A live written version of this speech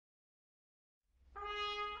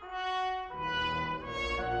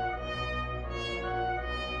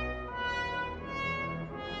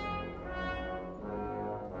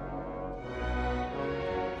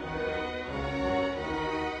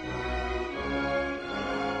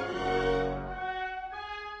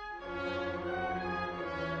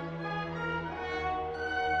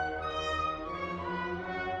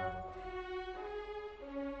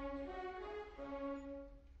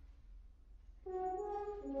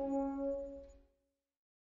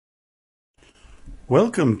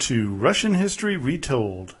Welcome to Russian History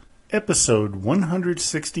Retold, episode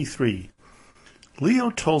 163, Leo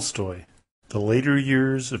Tolstoy, The Later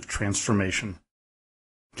Years of Transformation.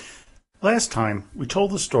 Last time, we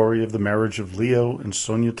told the story of the marriage of Leo and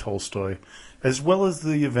Sonia Tolstoy, as well as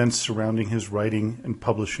the events surrounding his writing and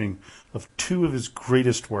publishing of two of his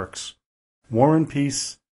greatest works, War and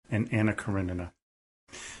Peace and Anna Karenina.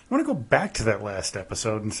 I want to go back to that last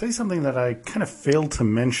episode and say something that I kind of failed to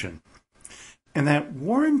mention, and that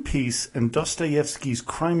War and Peace and Dostoevsky's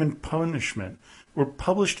Crime and Punishment were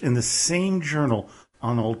published in the same journal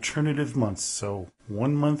on alternative months. So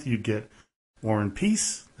one month you get War and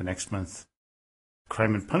Peace, the next month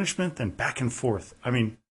Crime and Punishment, then back and forth. I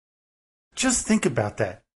mean, just think about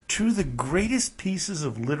that. Two of the greatest pieces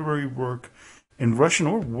of literary work in Russian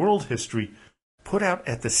or world history put out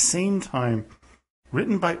at the same time,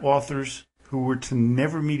 written by authors who were to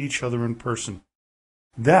never meet each other in person.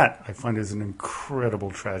 That, I find, is an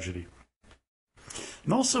incredible tragedy.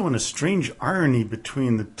 And also, in a strange irony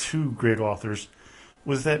between the two great authors,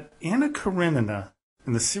 was that Anna Karenina,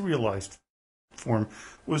 in the serialized form,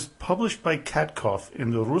 was published by Katkov in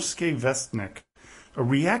the Russky Vestnik, a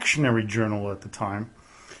reactionary journal at the time,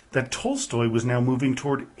 that Tolstoy was now moving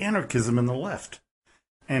toward anarchism in the left.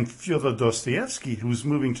 And Fyodor Dostoevsky, who was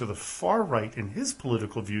moving to the far right in his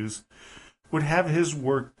political views, would have his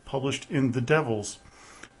work published in The Devils,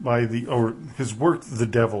 his work The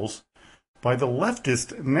Devils, by the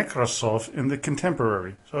leftist Nekrasov in The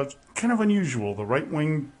Contemporary. So it's kind of unusual. The right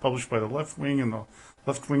wing published by the left wing and the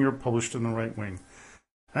left winger published in the right wing.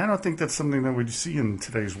 I don't think that's something that we'd see in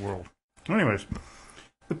today's world. Anyways,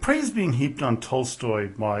 the praise being heaped on Tolstoy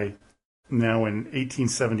by now in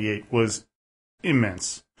 1878 was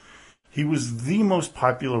immense. He was the most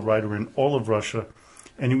popular writer in all of Russia,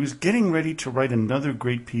 and he was getting ready to write another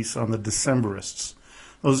great piece on the Decembrists,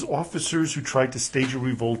 those officers who tried to stage a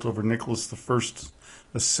revolt over Nicholas I's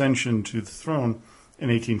ascension to the throne in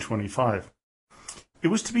 1825. It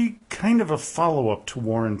was to be kind of a follow-up to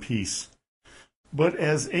War and Peace. But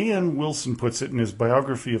as A.N. Wilson puts it in his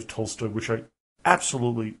biography of Tolstoy, which I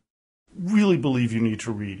absolutely, really believe you need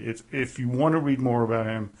to read, if you want to read more about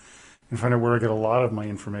him and find out where I get a lot of my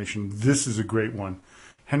information, this is a great one.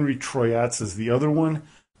 Henry Troyatz is the other one,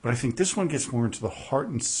 but I think this one gets more into the heart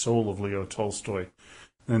and soul of Leo Tolstoy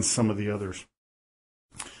than some of the others.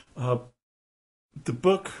 The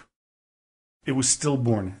book, it was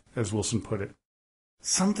stillborn, as Wilson put it.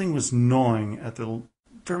 Something was gnawing at the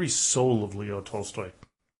very soul of Leo Tolstoy.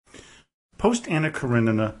 Post Anna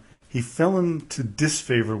Karenina, he fell into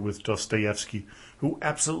disfavor with Dostoevsky, who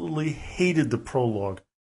absolutely hated the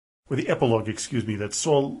epilogue, that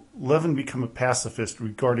saw Levin become a pacifist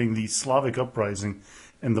regarding the Slavic uprising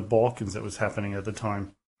in the Balkans that was happening at the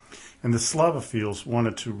time. And the Slavophiles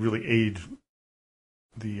wanted to really aid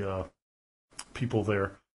the people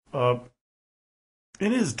there.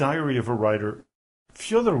 In his Diary of a Writer,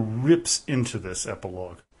 Fyodor rips into this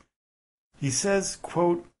epilogue. He says,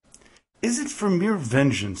 quote, "Is it for mere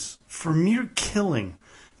vengeance, for mere killing,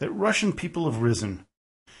 that Russian people have risen?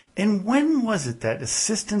 And when was it that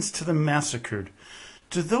assistance to the massacred,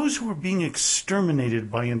 to those who were being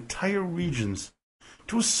exterminated by entire regions,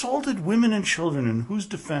 to assaulted women and children in whose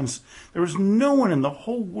defense there was no one in the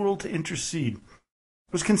whole world to intercede,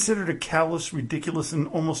 was considered a callous, ridiculous, and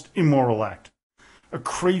almost immoral act, a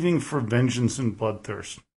craving for vengeance and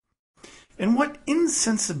bloodthirst? And what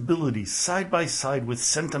insensibility side by side with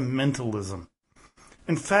sentimentalism?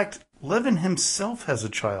 In fact, Levin himself has a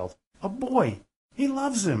child, a boy. He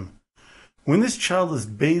loves him. When this child is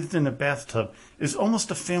bathed in a bathtub, it is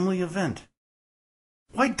almost a family event.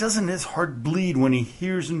 Why doesn't his heart bleed when he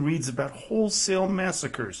hears and reads about wholesale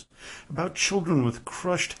massacres, about children with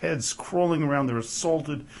crushed heads crawling around their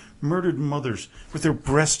assaulted, murdered mothers with their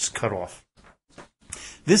breasts cut off?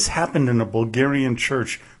 This happened in a Bulgarian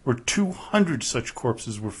church where 200 such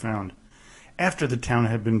corpses were found, after the town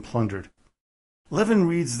had been plundered. Levin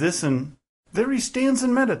reads this, and there he stands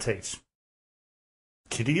and meditates.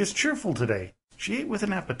 Kitty is cheerful today. She ate with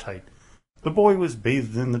an appetite. The boy was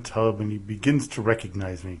bathed in the tub, and he begins to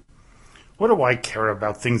recognize me. What do I care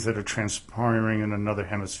about things that are transpiring in another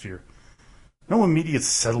hemisphere? No immediate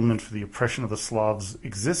settlement for the oppression of the Slavs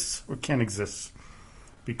exists or can exist,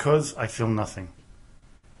 because I feel nothing.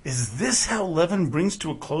 Is this how Levin brings to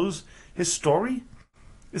a close his story?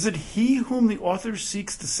 Is it he whom the author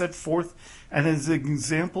seeks to set forth as an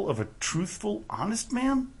example of a truthful, honest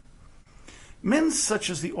man? Men such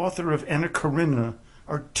as the author of Anna Karenina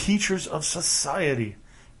are teachers of society,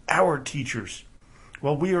 our teachers,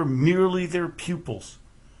 while we are merely their pupils.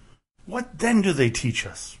 What then do they teach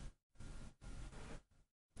us?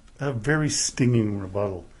 a very stinging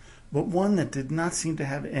rebuttal, but one that did not seem to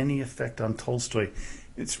have any effect on Tolstoy.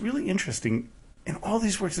 It's really interesting. In all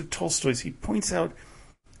these works of Tolstoy's, he points out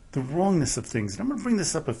the wrongness of things. And I'm going to bring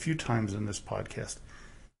this up a few times in this podcast.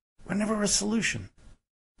 But never a solution.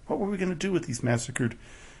 What were we going to do with these massacred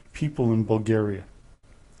people in Bulgaria?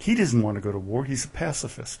 He doesn't want to go to war. He's a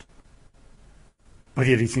pacifist. But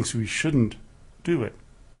yet he thinks we shouldn't do it.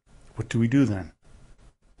 What do we do then?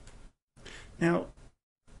 Now,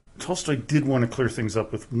 Tolstoy did want to clear things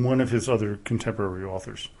up with one of his other contemporary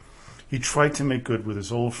authors. He tried to make good with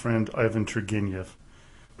his old friend Ivan Turgenev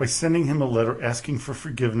by sending him a letter asking for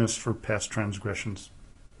forgiveness for past transgressions.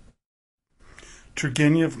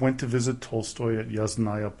 Turgenev went to visit Tolstoy at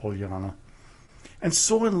Yasnaya Polyana and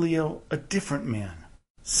saw in Leo a different man,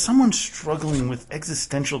 someone struggling with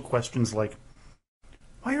existential questions like,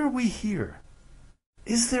 why are we here?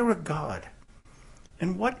 Is there a God?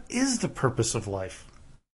 And what is the purpose of life?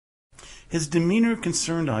 His demeanor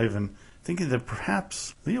concerned Ivan, thinking that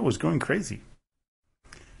perhaps Leo was going crazy.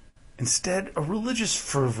 Instead, a religious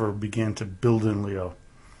fervor began to build in Leo.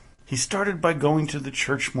 He started by going to the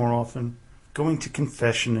church more often, going to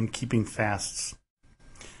confession and keeping fasts.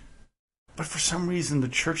 But for some reason, the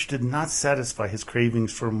church did not satisfy his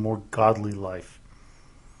cravings for a more godly life.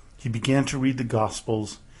 He began to read the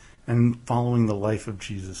Gospels and following the life of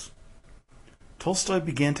Jesus. Tolstoy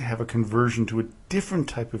began to have a conversion to a different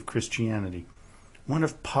type of Christianity, one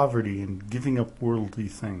of poverty and giving up worldly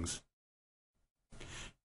things.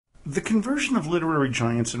 The conversion of literary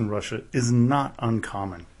giants in Russia is not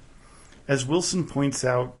uncommon. As Wilson points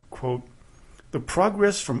out, quote, the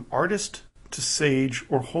progress from artist to sage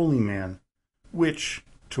or holy man, which,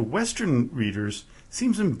 to Western readers,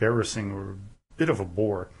 seems embarrassing or a bit of a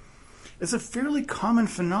bore, is a fairly common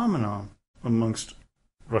phenomenon amongst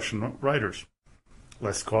Russian writers.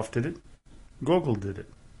 Leskov did it. Gogol did it.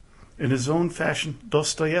 In his own fashion,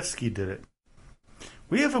 Dostoevsky did it.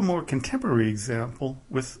 We have a more contemporary example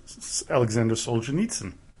with Alexander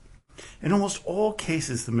Solzhenitsyn. In almost all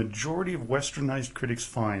cases, the majority of westernized critics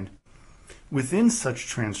find, within such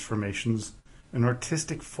transformations, an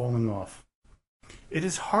artistic falling off. It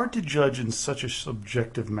is hard to judge in such a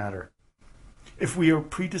subjective matter. If we are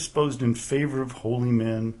predisposed in favor of holy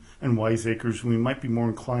men and wiseacres, we might be more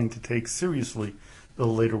inclined to take seriously the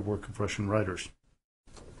later work of Russian writers.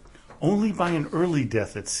 Only by an early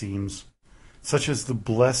death, it seems, such as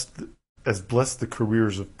blessed the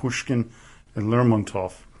careers of Pushkin and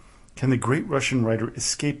Lermontov, can the great Russian writer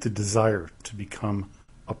escape the desire to become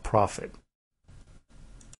a prophet.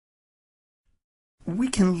 We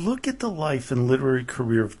can look at the life and literary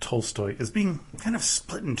career of Tolstoy as being kind of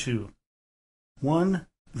split in two. One,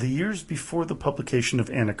 the years before the publication of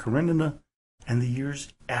Anna Karenina, and the years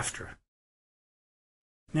after.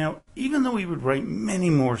 Now, even though he would write many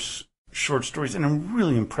more short stories and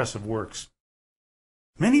really impressive works,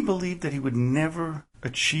 many believed that he would never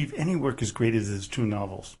achieve any work as great as his two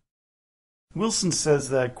novels. Wilson says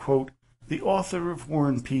that, quote, the author of War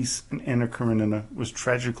and Peace and Anna Karenina was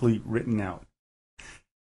tragically written out.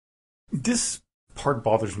 This part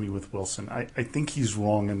bothers me with Wilson. I think he's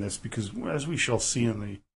wrong in this because, as we shall see in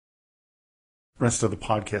the rest of the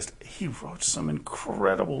podcast, he wrote some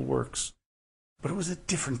incredible works. But it was a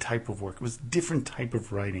different type of work. It was a different type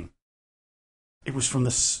of writing. It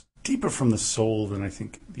was deeper from the soul than I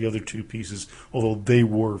think the other two pieces, although they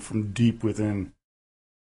were from deep within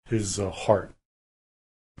his heart.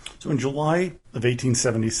 So in July of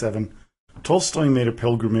 1877, Tolstoy made a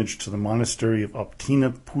pilgrimage to the monastery of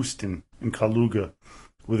Optina Pustin in Kaluga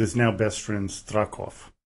with his now best friend Strakov.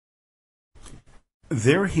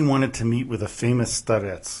 There he wanted to meet with a famous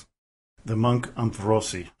starets, the monk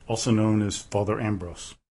Ambrosi, also known as Father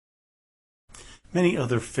Ambrose. Many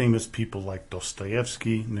other famous people like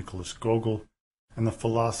Dostoevsky, Nicholas Gogol, and the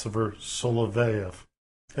philosopher Soloveitch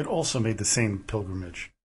had also made the same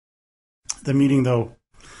pilgrimage. The meeting, though,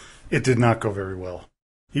 it did not go very well.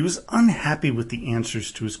 He was unhappy with the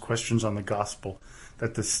answers to his questions on the gospel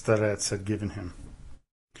that the starets had given him.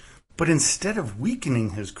 But instead of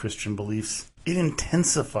weakening his Christian beliefs, it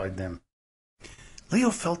intensified them.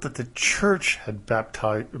 Leo felt that the church had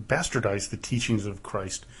bastardized the teachings of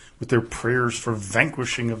Christ with their prayers for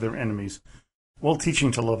vanquishing of their enemies while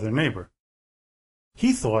teaching to love their neighbor.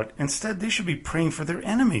 He thought instead they should be praying for their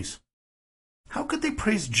enemies. How could they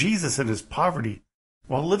praise Jesus in his poverty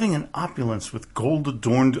while living in opulence with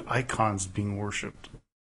gold-adorned icons being worshipped?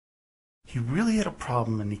 He really had a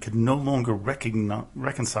problem, and he could no longer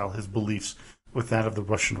reconcile his beliefs with that of the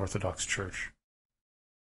Russian Orthodox Church.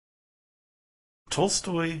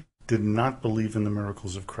 Tolstoy did not believe in the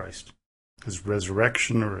miracles of Christ, his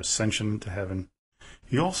resurrection or ascension into heaven.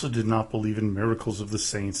 He also did not believe in miracles of the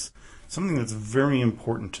saints, something that's very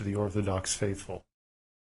important to the Orthodox faithful.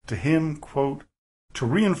 To him, quote, "To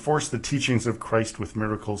reinforce the teachings of Christ with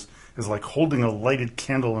miracles is like holding a lighted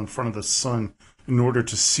candle in front of the sun in order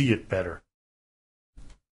to see it better."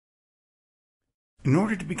 In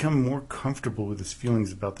order to become more comfortable with his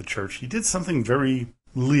feelings about the church, he did something very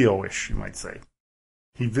Leo-ish, you might say.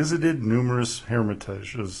 He visited numerous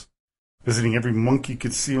hermitages, visiting every monk he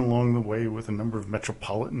could see along the way with a number of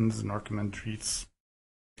metropolitans and archimandrites.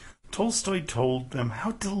 Tolstoy told them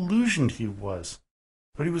how delusioned he was,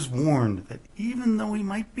 but he was warned that even though he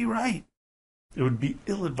might be right, it would be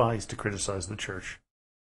ill-advised to criticize the church.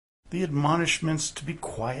 The admonishments to be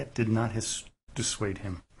quiet did not dissuade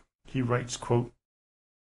him. He writes, quote,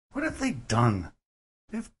 "What have they done?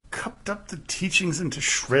 They've cupped up the teachings into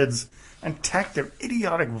shreds and tacked their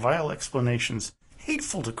idiotic, vile explanations,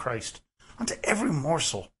 hateful to Christ, onto every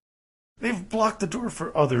morsel. They've blocked the door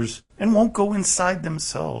for others and won't go inside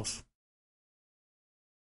themselves."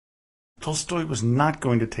 Tolstoy was not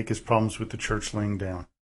going to take his problems with the church laying down.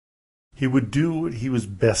 He would do what he was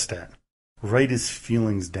best at, write his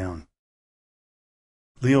feelings down.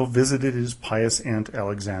 Leo visited his pious aunt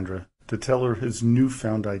Alexandra to tell her his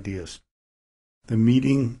newfound ideas. The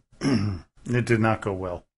meeting, it did not go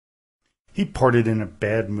well. He parted in a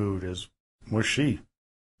bad mood, as was she.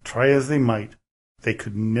 Try as they might, they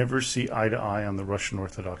could never see eye to eye on the Russian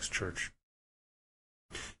Orthodox Church.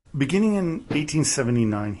 Beginning in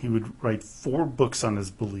 1879, he would write 4 books on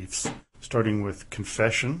his beliefs, starting with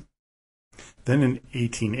Confession, then in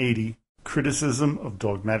 1880, Criticism of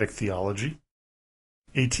Dogmatic Theology,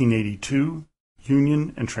 1882,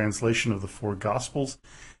 Union and Translation of the 4 Gospels,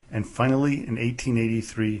 and finally, in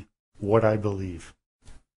 1883, What I Believe.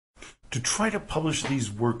 To try to publish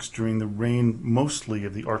these works during the reign mostly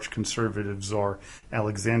of the arch-conservative Tsar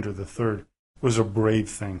Alexander III was a brave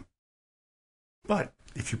thing. But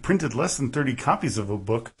if you printed less than 30 copies of a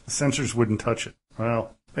book, the censors wouldn't touch it.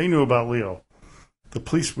 Well, they knew about Leo. The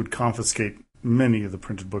police would confiscate many of the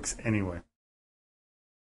printed books anyway.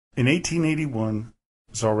 In 1881,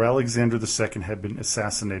 Tsar Alexander II had been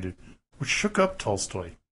assassinated, which shook up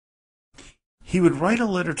Tolstoy. He would write a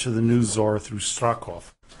letter to the new Tsar through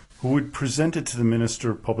Strakov, who would present it to the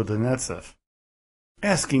minister Popodanetsev,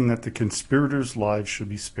 asking that the conspirators' lives should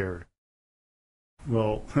be spared.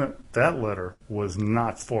 Well, that letter was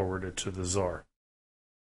not forwarded to the Tsar.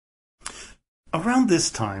 Around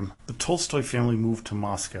this time, the Tolstoy family moved to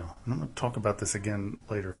Moscow, and I'm going to talk about this again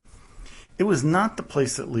later. It was not the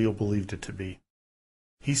place that Leo believed it to be.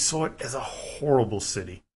 He saw it as a horrible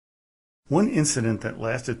city. One incident that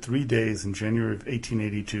lasted 3 days in January of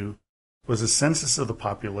 1882 was a census of the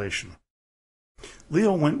population.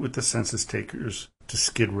 Leo went with the census takers to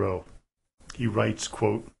Skid Row. He writes,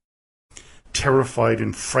 quote, "Terrified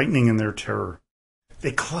and frightening in their terror,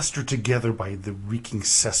 they clustered together by the reeking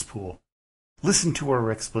cesspool, listened to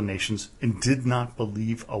our explanations, and did not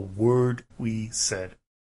believe a word we said.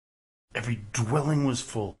 Every dwelling was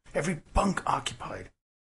full, every bunk occupied.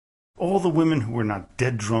 All the women who were not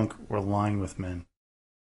dead drunk were lying with men.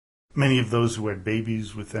 Many of those who had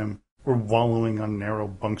babies with them were wallowing on narrow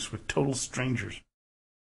bunks with total strangers.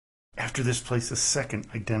 After this place a second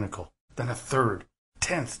identical, then a third,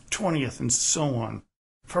 10th, 20th, and so on,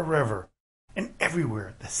 forever, and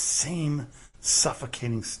everywhere the same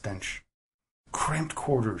suffocating stench. Cramped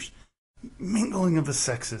quarters, mingling of the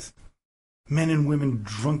sexes, men and women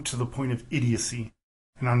drunk to the point of idiocy,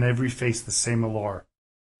 and on every face the same alarm,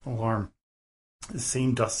 the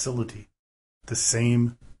same docility, the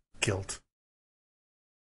same guilt."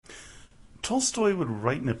 Tolstoy would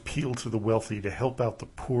write an appeal to the wealthy to help out the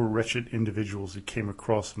poor, wretched individuals he came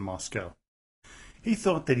across in Moscow. He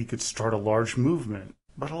thought that he could start a large movement,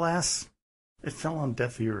 but alas, it fell on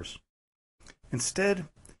deaf ears. Instead,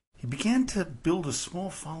 he began to build a small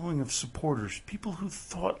following of supporters, people who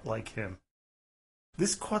thought like him.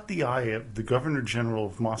 This caught the eye of the Governor-General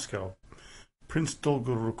of Moscow, Prince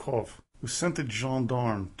Dolgorukov, who sent a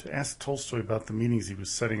gendarme to ask Tolstoy about the meetings he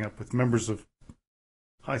was setting up with members of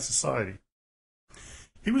high society.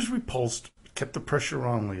 He was repulsed, but kept the pressure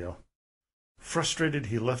on Leo. Frustrated,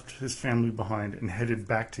 he left his family behind and headed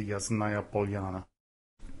back to Yasnaya Polyana.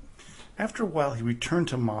 After a while, he returned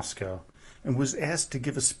to Moscow and was asked to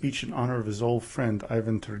give a speech in honor of his old friend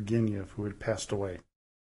Ivan Turgenev, who had passed away.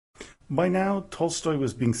 By now, Tolstoy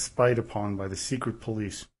was being spied upon by the secret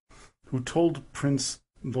police, who told Prince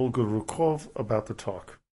Dolgorukov about the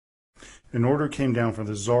talk. An order came down from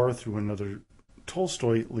the Tsar through another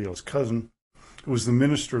Tolstoy, Leo's cousin, who was the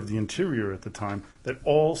Minister of the Interior at the time, that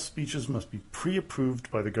all speeches must be pre-approved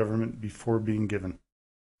by the government before being given.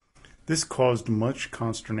 This caused much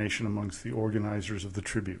consternation amongst the organizers of the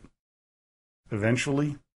tribute.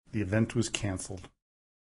 Eventually, the event was canceled.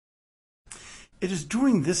 It is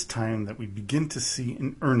during this time that we begin to see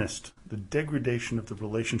in earnest the degradation of the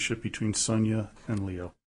relationship between Sonia and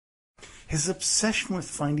Leo. His obsession with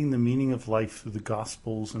finding the meaning of life through the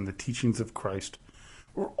Gospels and the teachings of Christ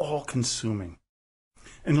were all-consuming.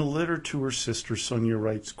 In a letter to her sister, Sonia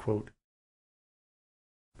writes, quote,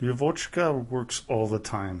 "Lyovochka works all the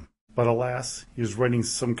time, but alas, he is writing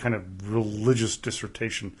some kind of religious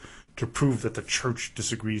dissertation to prove that the Church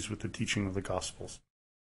disagrees with the teaching of the Gospels.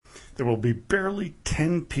 There will be barely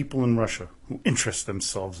 10 people in Russia who interest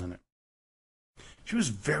themselves in it." She was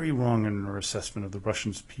very wrong in her assessment of the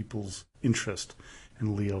Russian people's interest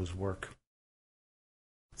in Leo's work.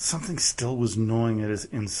 Something still was gnawing at his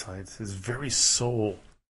insides, his very soul.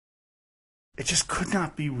 It just could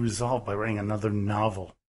not be resolved by writing another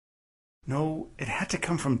novel. No, it had to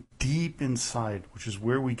come from deep inside, which is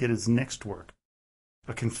where we get his next work,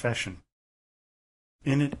 a confession.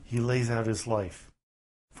 In it, he lays out his life,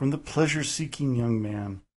 from the pleasure-seeking young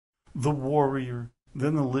man, the warrior,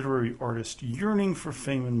 then the literary artist yearning for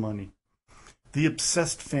fame and money, the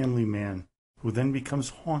obsessed family man who then becomes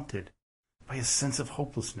haunted by a sense of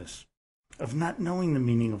hopelessness, of not knowing the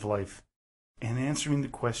meaning of life, and answering the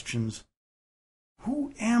questions,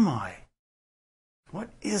 who am I?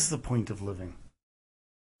 What is the point of living?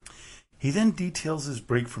 He then details his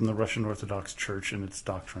break from the Russian Orthodox Church and its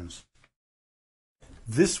doctrines.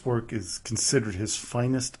 This work is considered his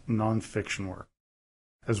finest non-fiction work.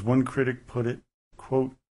 As one critic put it,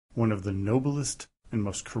 quote, "one of the noblest and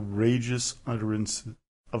most courageous utterances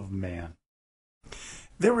of man."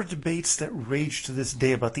 There are debates that rage to this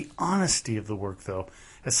day about the honesty of the work, though,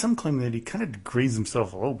 as some claim that he kind of degrades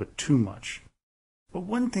himself a little bit too much. But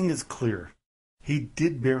one thing is clear. He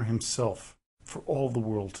did bear himself for all the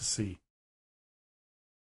world to see.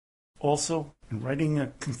 Also, in writing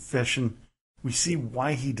a confession, we see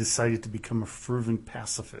why he decided to become a fervent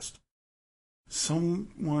pacifist.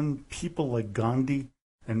 Someone people like Gandhi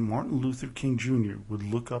and Martin Luther King Jr. would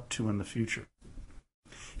look up to in the future.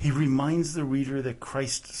 He reminds the reader that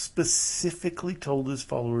Christ specifically told his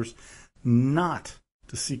followers not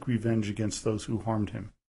to seek revenge against those who harmed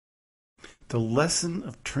him. The lesson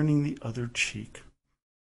of turning the other cheek.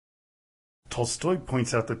 Tolstoy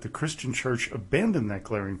points out that the Christian Church abandoned that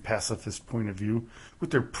glaring pacifist point of view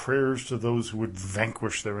with their prayers to those who would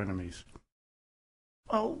vanquish their enemies.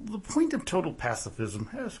 Well, the point of total pacifism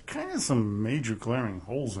has kind of some major glaring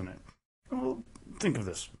holes in it. Well, think of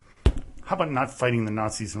this. How about not fighting the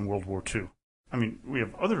Nazis in World War II? I mean, we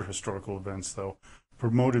have other historical events, though,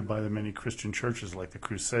 promoted by the many Christian churches like the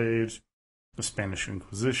Crusades, the Spanish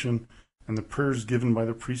Inquisition, and the prayers given by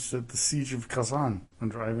the priests at the siege of Kazan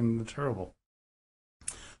under Ivan the Terrible.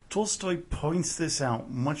 Tolstoy points this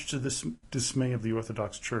out much to the dismay of the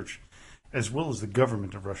Orthodox Church, as well as the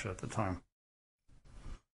government of Russia at the time.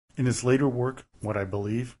 In his later work, What I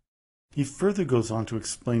Believe, he further goes on to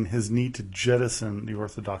explain his need to jettison the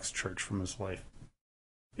Orthodox Church from his life.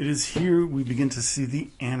 It is here we begin to see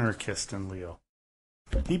the anarchist in Leo.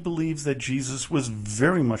 He believes that Jesus was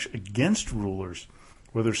very much against rulers,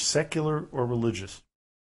 whether secular or religious.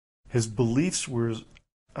 His beliefs were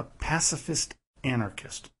a pacifist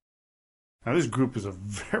anarchist. Now, this group is a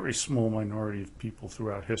very small minority of people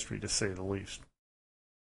throughout history, to say the least.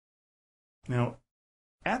 Now,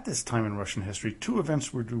 at this time in Russian history, two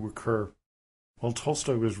events were to occur while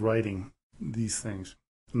Tolstoy was writing these things.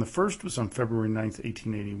 And the first was on February 9th,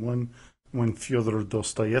 1881, when Fyodor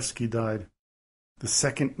Dostoevsky died. The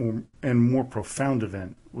second and more profound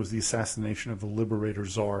event was the assassination of the liberator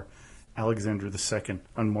Tsar Alexander II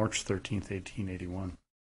on March 13th, 1881.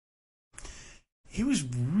 He was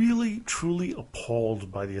really, truly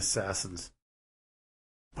appalled by the assassins,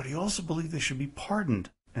 but he also believed they should be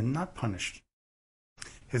pardoned and not punished.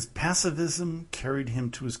 His pacifism carried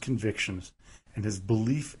him to his convictions and his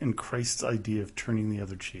belief in Christ's idea of turning the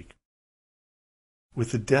other cheek.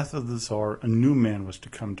 With the death of the Tsar, a new man was to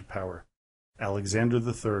come to power, Alexander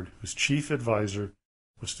III, whose chief advisor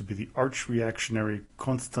was to be the arch-reactionary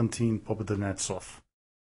Konstantin Pobedonosov.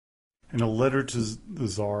 In a letter to the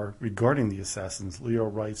Tsar regarding the assassins, Leo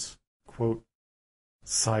writes, quote,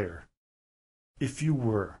 "Sire, if you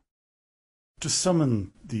were to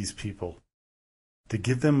summon these people, to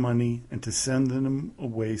give them money and to send them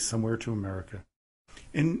away somewhere to America,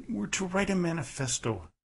 and were to write a manifesto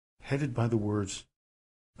headed by the words,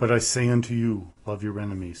 'But I say unto you, love your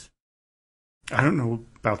enemies.' I don't know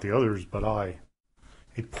about the others, but I,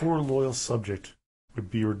 a poor loyal subject, would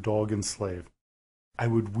be your dog and slave. I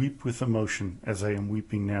would weep with emotion as I am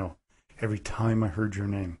weeping now every time I heard your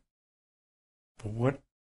name. But what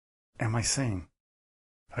am I saying?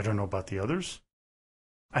 I don't know about the others.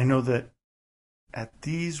 I know that at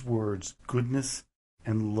these words, goodness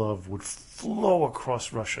and love would flow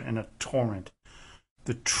across Russia in a torrent.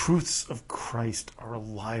 The truths of Christ are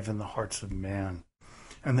alive in the hearts of man,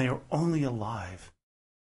 and they are only alive.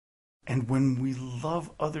 And when we love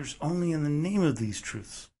others only in the name of these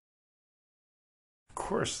truths. Of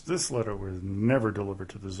course, this letter was never delivered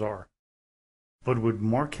to the Tsar, but would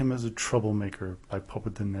mark him as a troublemaker by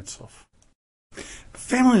Popodenetsov.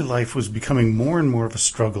 Family life was becoming more and more of a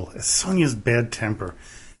struggle as Sonia's bad temper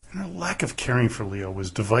and her lack of caring for Leo was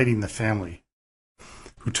dividing the family,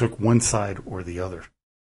 who took one side or the other.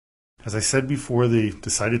 As I said before, they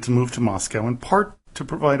decided to move to Moscow, in part to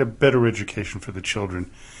provide a better education for the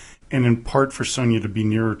children, and in part for Sonia to be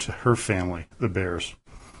nearer to her family, the Bears.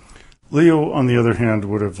 Leo, on the other hand,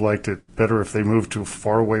 would have liked it better if they moved to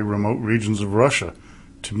faraway remote regions of Russia,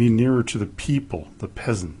 to be nearer to the people, the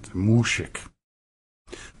peasant, the mushik.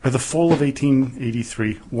 By the fall of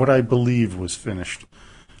 1883, what I believe was finished,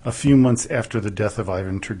 a few months after the death of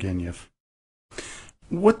Ivan Turgenev.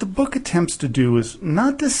 What the book attempts to do is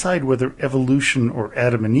not decide whether evolution or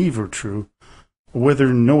Adam and Eve are true, or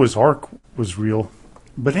whether Noah's Ark was real,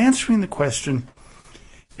 but answering the question,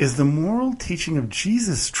 is the moral teaching of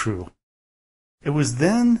Jesus true? It was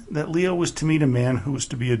then that Leo was to meet a man who was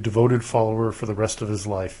to be a devoted follower for the rest of his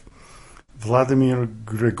life, Vladimir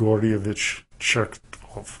Grigorievich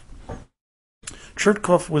Chertkov.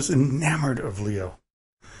 Chertkov was enamored of Leo,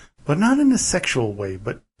 but not in a sexual way,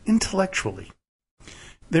 but intellectually.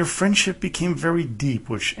 Their friendship became very deep,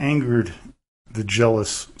 which angered the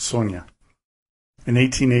jealous Sonia. In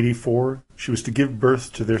 1884, she was to give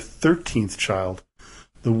birth to their 13th child,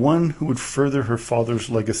 the one who would further her father's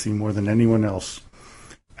legacy more than anyone else,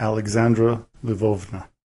 Alexandra Lvovna.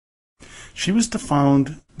 She was to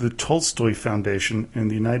found the Tolstoy Foundation in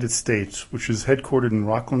the United States, which is headquartered in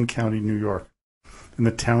Rockland County, New York, in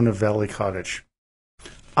the town of Valley Cottage.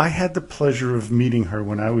 I had the pleasure of meeting her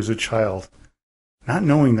when I was a child, not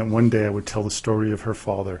knowing that one day I would tell the story of her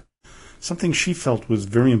father, something she felt was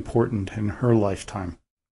very important in her lifetime.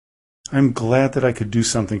 I'm glad that I could do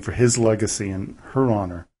something for his legacy in her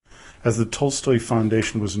honor, as the Tolstoy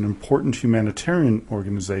Foundation was an important humanitarian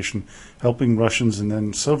organization helping Russians and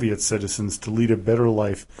then Soviet citizens to lead a better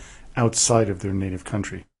life outside of their native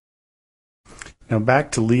country. Now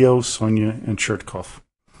back to Leo, Sonia, and Chertkov.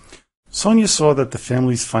 Sonia saw that the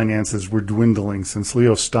family's finances were dwindling since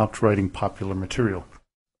Leo stopped writing popular material.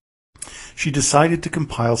 She decided to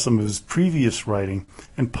compile some of his previous writing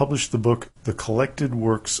and publish the book The Collected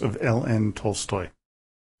Works of L.N. Tolstoy.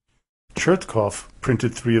 Chertkov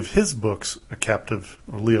printed 3 of his books,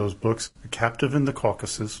 Leo's books, A Captive in the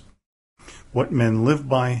Caucasus, What Men Live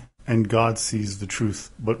By, and God Sees the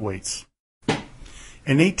Truth But Waits.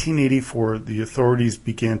 In 1884, the authorities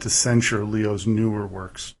began to censure Leo's newer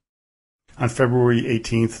works. On February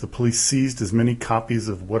 18th, the police seized as many copies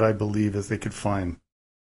of What I Believe as they could find.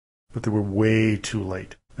 But they were way too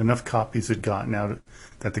late. Enough copies had gotten out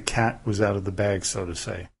that the cat was out of the bag, so to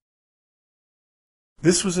say.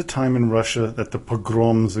 This was a time in Russia that the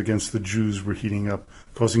pogroms against the Jews were heating up,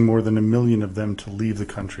 causing more than 1 million of them to leave the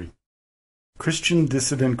country. Christian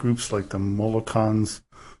dissident groups like the Molokans,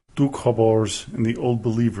 Dukhobors, and the Old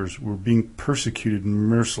Believers were being persecuted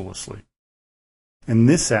mercilessly. In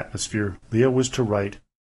this atmosphere, Leo was to write,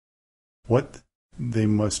 What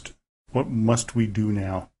must we do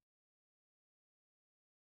now?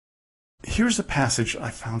 Here's a passage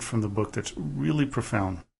I found from the book that's really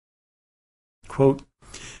profound. Quote,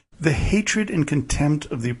 the hatred and contempt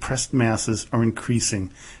of the oppressed masses are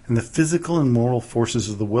increasing, and the physical and moral forces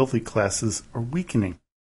of the wealthy classes are weakening.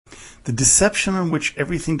 The deception on which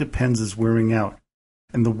everything depends is wearing out,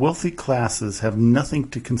 and the wealthy classes have nothing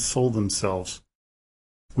to console themselves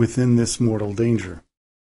within this mortal danger.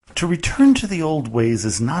 To return to the old ways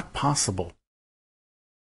is not possible.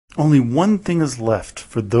 Only one thing is left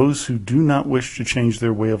for those who do not wish to change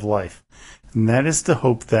their way of life, and that is to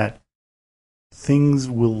hope that things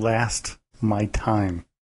will last my time.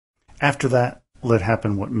 After that, let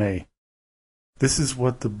happen what may. This is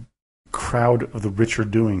what the crowd of the rich are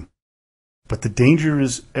doing. But the danger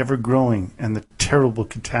is ever growing, and the terrible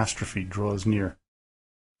catastrophe draws near.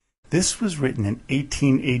 This was written in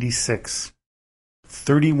 1886.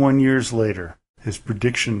 31 years later, his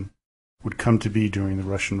prediction would come to be during the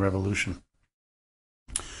Russian Revolution.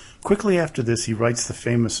 Quickly after this, he writes the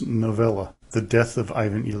famous novella, The Death of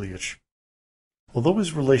Ivan Ilyich. Although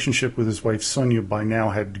his relationship with his wife Sonia by now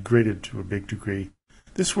had degraded to a big degree,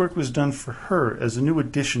 this work was done for her as a new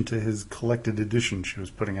addition to his collected edition she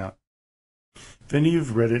was putting out. If any of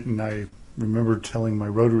you've read it, and I remember telling my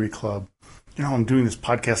Rotary Club, I'm doing this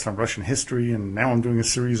podcast on Russian history, and now I'm doing a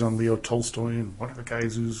series on Leo Tolstoy, and one of the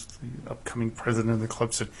guys who's the upcoming president of the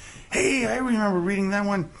club said, "Hey, I remember reading that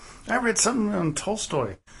one. I read something on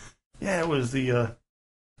Tolstoy. Yeah, it was the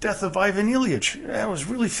death of Ivan Ilyich. That was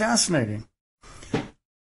really fascinating."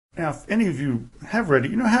 Now, if any of you have read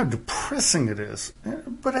it, you know how depressing it is,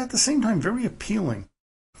 but at the same time very appealing.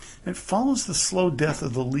 It follows the slow death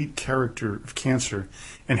of the lead character of cancer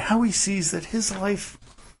and how he sees that his life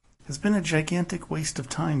has been a gigantic waste of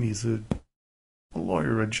time. He's a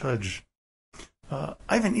lawyer, a judge.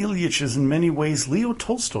 Ivan Ilyich is in many ways Leo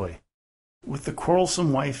Tolstoy, with the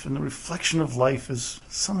quarrelsome wife and the reflection of life as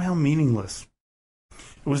somehow meaningless.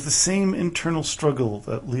 It was the same internal struggle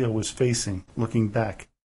that Leo was facing, looking back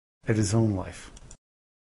at his own life.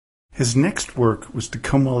 His next work was to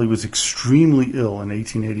come while he was extremely ill in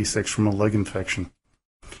 1886 from a leg infection.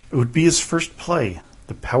 It would be his first play,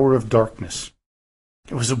 The Power of Darkness.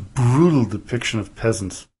 It was a brutal depiction of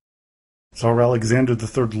peasants. Tsar Alexander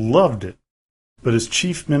III loved it, but his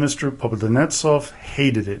chief minister, Popadonetsov,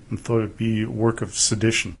 hated it and thought it would be a work of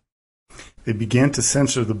sedition. They began to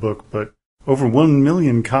censor the book, but over 1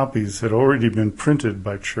 million copies had already been printed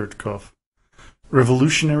by Chertkov.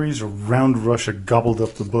 Revolutionaries around Russia gobbled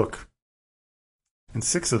up the book. And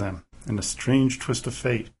 6 of them, in a strange twist of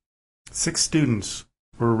fate, 6 students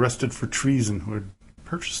were arrested for treason who had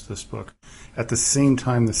purchased this book at the same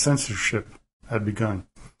time the censorship had begun.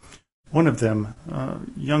 One of them, a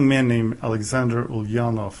young man named Alexander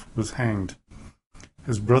Ulyanov, was hanged.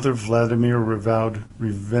 His brother Vladimir vowed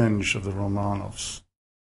revenge of the Romanovs.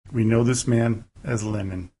 We know this man as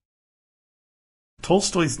Lenin.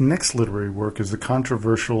 Tolstoy's next literary work is the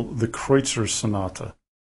controversial The Kreutzer Sonata.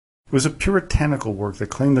 It was a puritanical work that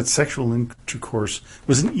claimed that sexual intercourse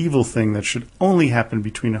was an evil thing that should only happen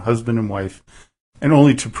between a husband and wife, and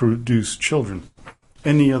only to produce children.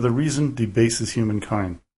 Any other reason debases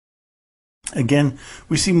humankind. Again,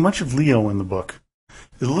 we see much of Leo in the book.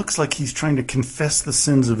 It looks like he's trying to confess the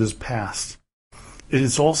sins of his past. It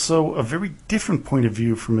is also a very different point of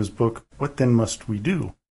view from his book, What Then Must We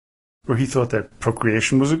Do?, where he thought that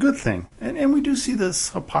procreation was a good thing. And we do see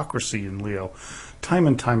this hypocrisy in Leo time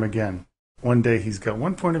and time again. One day he's got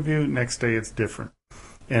one point of view, next day it's different.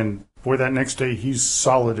 And boy, that next day he's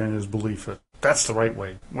solid in his belief that that's the right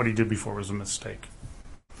way. What he did before was a mistake.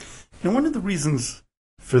 And one of the reasons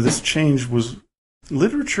for this change was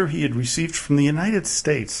literature he had received from the United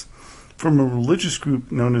States from a religious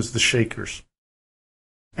group known as the Shakers.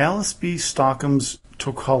 Alice B. Stockham's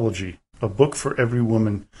Tokology, A Book for Every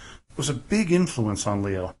Woman, was a big influence on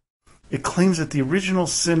Leo. It claims that the original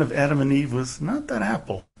sin of Adam and Eve was not that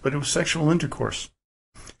apple, but it was sexual intercourse.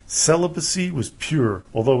 Celibacy was pure,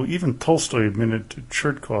 although even Tolstoy admitted to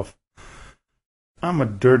Chertkov, "I'm a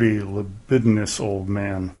dirty, libidinous old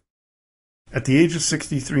man." At the age of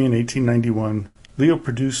 63 in 1891, Leo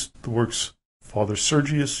produced the works Father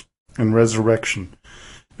Sergius and Resurrection,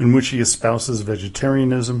 in which he espouses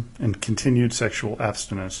vegetarianism and continued sexual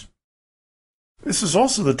abstinence. This is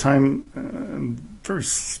also the time, a very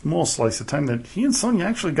small slice of time, that he and Sonia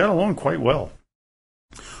actually got along quite well.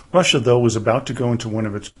 Russia, though, was about to go into one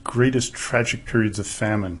of its greatest tragic periods of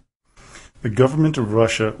famine. The government of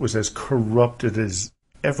Russia was as corrupt as it has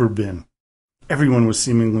ever been. Everyone was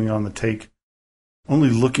seemingly on the take, only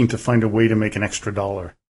looking to find a way to make an extra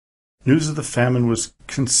dollar. News of the famine was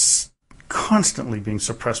constantly being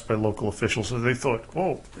suppressed by local officials, so they thought,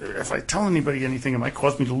 "Oh, if I tell anybody anything, it might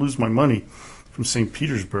cause me to lose my money from St.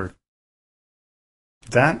 Petersburg."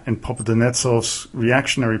 That and Popadonetsov's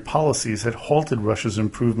reactionary policies had halted Russia's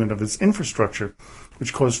improvement of its infrastructure,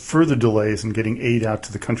 which caused further delays in getting aid out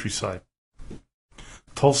to the countryside.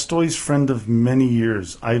 Tolstoy's friend of many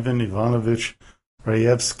years, Ivan Ivanovich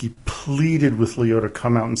Raevsky, pleaded with Leo to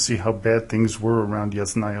come out and see how bad things were around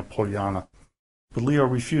Yasnaya Polyana. But Leo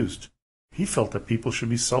refused. He felt that people should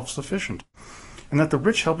be self-sufficient, and that the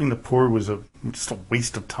rich helping the poor was just a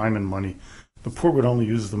waste of time and money. The poor would only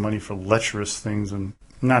use the money for lecherous things and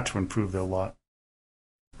not to improve their lot.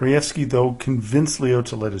 Raevsky, though, convinced Leo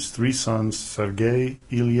to let his 3 sons, Sergei,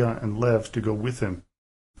 Ilya, and Lev, to go with him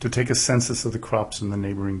to take a census of the crops in the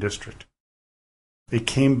neighboring district. They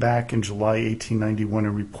came back in July 1891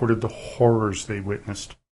 and reported the horrors they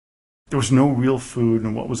witnessed. There was no real food,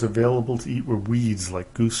 and what was available to eat were weeds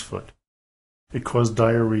like goosefoot. It caused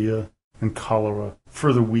diarrhea and cholera,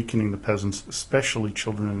 further weakening the peasants, especially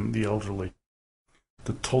children and the elderly.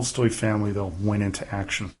 The Tolstoy family, though, went into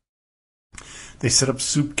action. They set up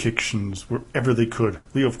soup kitchens wherever they could.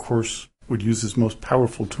 Leo, of course, would use his most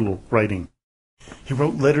powerful tool, writing. He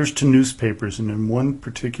wrote letters to newspapers, and in one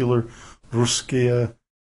particular, Russkaya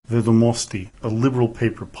Vedomosti, a liberal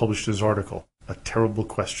paper, published his article, A Terrible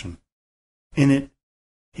Question. In it,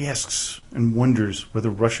 he asks and wonders whether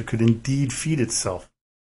Russia could indeed feed itself.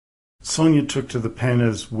 Sonia took to the pen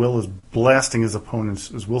as well as blasting his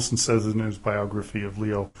opponents, as Wilson says in his biography of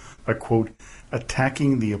Leo, by, quote,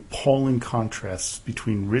 attacking the appalling contrasts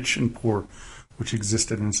between rich and poor which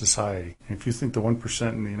existed in society. And if you think the 1%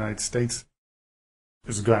 in the United States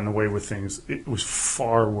has gotten away with things, it was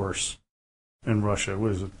far worse in Russia. It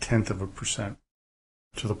was 0.1%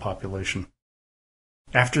 to the population.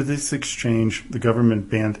 After this exchange, the government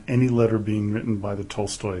banned any letter being written by the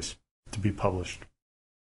Tolstoys to be published.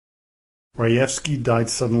 Raevsky died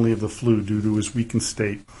suddenly of the flu due to his weakened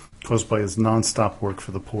state caused by his non-stop work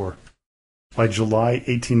for the poor. By July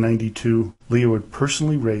 1892, Leo had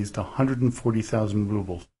personally raised 140,000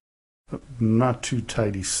 rubles, a not too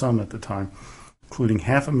tidy sum at the time, including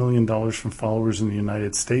 $500,000 from followers in the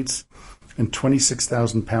United States and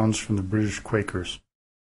 £26,000 from the British Quakers.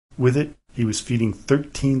 With it, he was feeding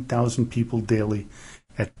 13,000 people daily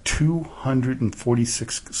at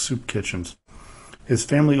 246 soup kitchens. His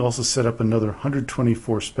family also set up another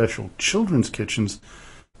 124 special children's kitchens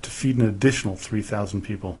to feed an additional 3,000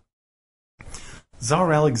 people.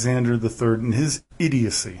 Tsar Alexander III, in his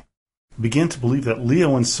idiocy, began to believe that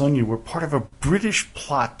Leo and Sonia were part of a British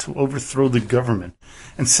plot to overthrow the government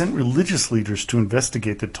and sent religious leaders to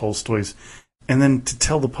investigate the Tolstoys and then to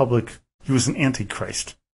tell the public he was an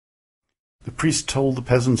antichrist. The priest told the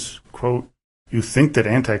peasants, quote, "You think that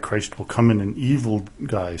Antichrist will come in an evil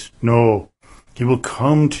guise. No, he will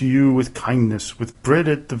come to you with kindness, with bread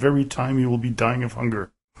at the very time you will be dying of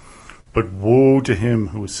hunger. But woe to him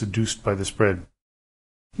who is seduced by this bread."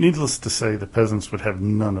 Needless to say, the peasants would have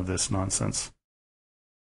none of this nonsense.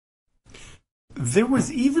 There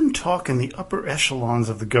was even talk in the upper echelons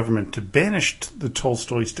of the government to banish the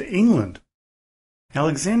Tolstoys to England.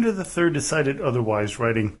 Alexander III decided otherwise,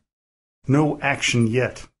 writing, "No action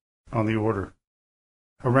yet," on the order.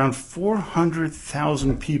 Around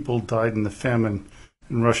 400,000 people died in the famine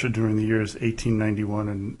in Russia during the years 1891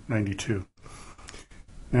 and 92.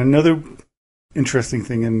 Now, another interesting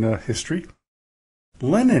thing in history,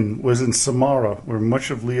 Lenin was in Samara, where much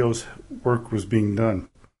of Leo's work was being done.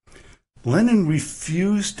 Lenin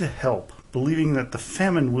refused to help, believing that the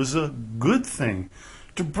famine was a good thing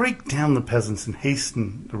to break down the peasants and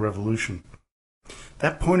hasten the revolution.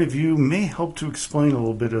 That point of view may help to explain a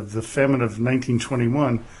little bit of the famine of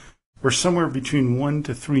 1921, where somewhere between 1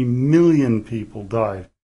 to 3 million people died.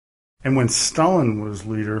 And when Stalin was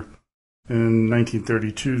leader in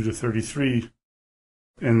 1932 to 33,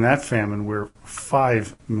 in that famine where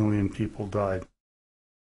 5 million people died.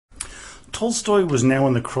 Tolstoy was now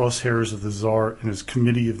in the crosshairs of the Tsar and his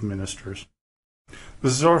committee of ministers. The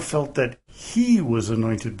Tsar felt that he was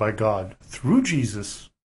anointed by God through Jesus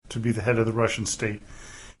to be the head of the Russian state,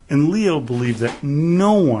 and Leo believed that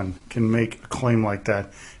no one can make a claim like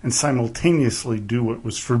that and simultaneously do what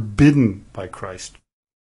was forbidden by Christ.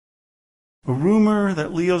 A rumor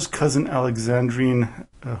that Leo's cousin Alexandrine,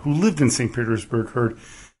 who lived in St. Petersburg, heard,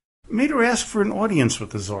 made her ask for an audience with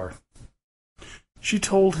the Tsar. She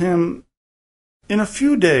told him, "In a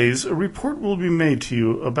few days, a report will be made to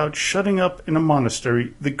you about shutting up in a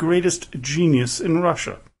monastery the greatest genius in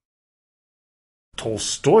Russia."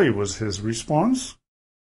 Tolstoy was his response.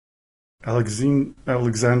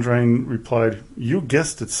 Alexandrine replied, "You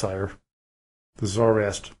guessed it, sire." The Tsar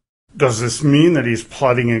asked, "Does this mean that he's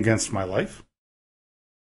plotting against my life?"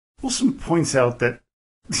 Wilson points out that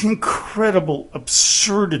the incredible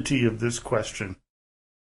absurdity of this question.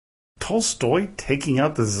 Tolstoy taking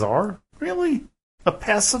out the Tsar? Really? A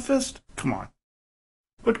pacifist? Come on.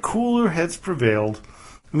 But cooler heads prevailed,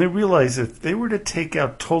 and they realized if they were to take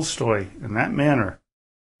out Tolstoy in that manner,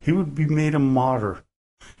 he would be made a martyr,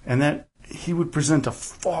 and that he would present a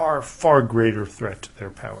far, far greater threat to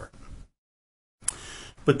their power.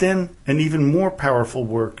 But then an even more powerful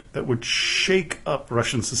work that would shake up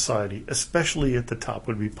Russian society, especially at the top,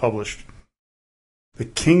 would be published. The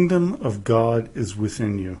Kingdom of God is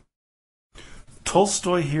Within You.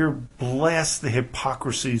 Tolstoy here blasts the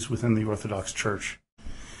hypocrisies within the Orthodox Church.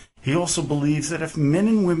 He also believes that if men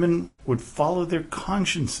and women would follow their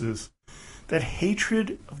consciences, that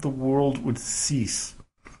hatred of the world would cease.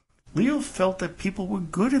 Leo felt that people were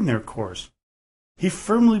good in their course. He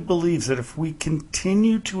firmly believes that if we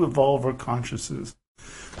continue to evolve our consciences,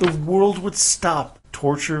 the world would stop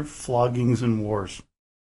torture, floggings, and wars.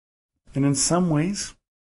 And in some ways,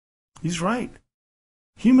 he's right.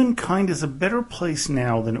 Humankind is a better place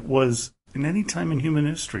now than it was in any time in human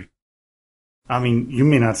history. I mean, you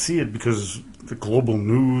may not see it because the global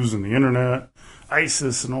news and the internet,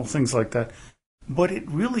 ISIS and all things like that. But it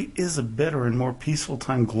really is a better and more peaceful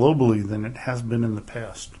time globally than it has been in the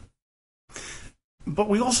past. But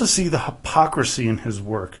we also see the hypocrisy in his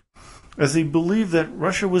work, as he believed that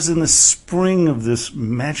Russia was in the spring of this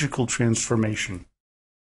magical transformation.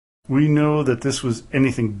 We know that this was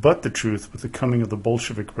anything but the truth with the coming of the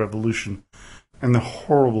Bolshevik Revolution and the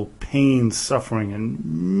horrible pain, suffering, and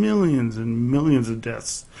millions of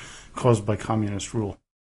deaths caused by communist rule.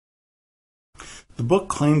 The book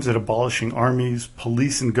claims that abolishing armies,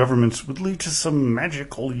 police, and governments would lead to some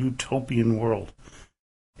magical utopian world.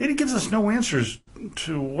 Yet it gives us no answers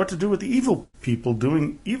to what to do with the evil people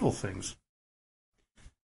doing evil things.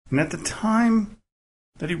 And at the time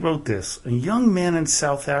that he wrote this, a young man in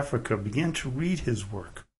South Africa began to read his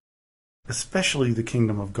work, especially The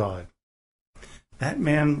Kingdom of God. That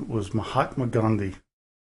man was Mahatma Gandhi.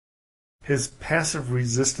 His passive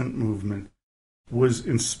resistance movement was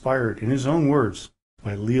inspired, in his own words,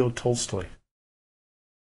 by Leo Tolstoy.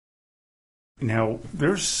 Now,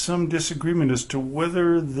 there's some disagreement as to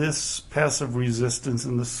whether this passive resistance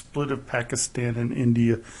and the split of Pakistan and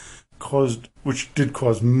India which did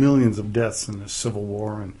cause millions of deaths in the Civil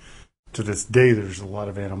War, and to this day there's a lot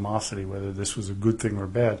of animosity whether this was a good thing or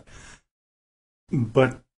bad.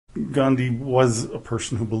 But Gandhi was a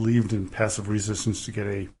person who believed in passive resistance to get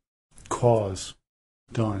a cause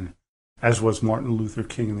done, as was Martin Luther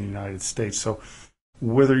King in the United States. So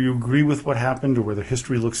whether you agree with what happened or whether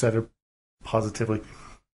history looks at it positively,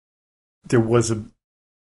 there was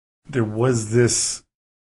this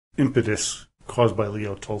impetus caused by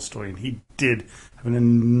Leo Tolstoy, and he did have an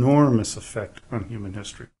enormous effect on human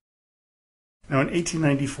history. Now, in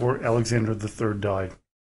 1894, Alexander III died.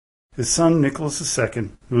 His son, Nicholas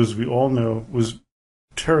II, who, as we all know, was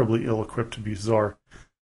terribly ill-equipped to be Tsar,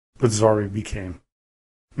 but Tsar he became.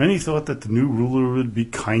 Many thought that the new ruler would be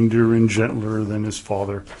kinder and gentler than his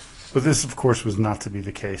father, but this, of course, was not to be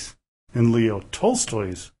the case. In Leo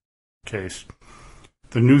Tolstoy's case,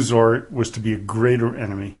 the new Tsar was to be a greater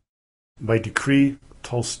enemy. By decree,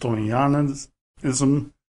 Tolstoyanism, as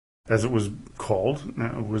it was called,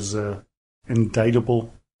 was an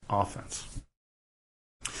indictable offense.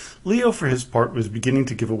 Leo, for his part, was beginning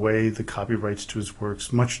to give away the copyrights to his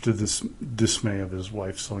works, much to the dismay of his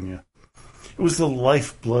wife, Sonia. It was the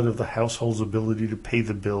lifeblood of the household's ability to pay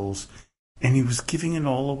the bills, and he was giving it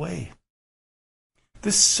all away.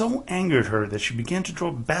 This so angered her that she began to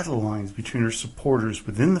draw battle lines between her supporters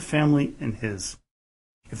within the family and his.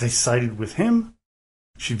 If they sided with him,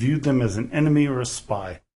 she viewed them as an enemy or a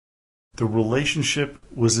spy. The relationship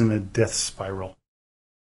was in a death spiral.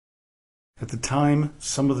 At the time,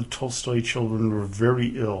 some of the Tolstoy children were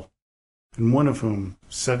very ill, and one of whom,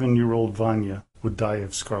 7-year-old Vanya, would die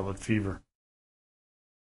of scarlet fever.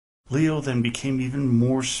 Leo then became even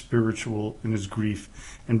more spiritual in his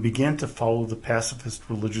grief and began to follow the pacifist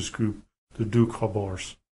religious group, the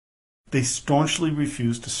Doukhobors. They staunchly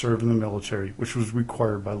refused to serve in the military, which was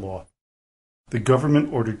required by law. The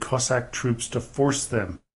government ordered Cossack troops to force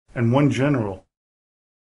them, and one general,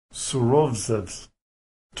 Surovtsev,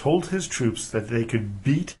 told his troops that they could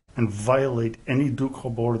beat and violate any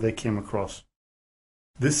Doukhobor they came across.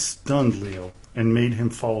 This stunned Leo and made him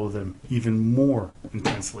follow them even more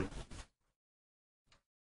intensely.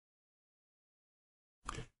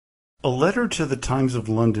 A letter to the Times of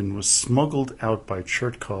London was smuggled out by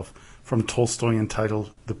Chertkov from Tolstoy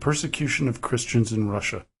entitled The Persecution of Christians in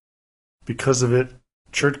Russia. Because of it,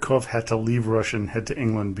 Chertkov had to leave Russia and head to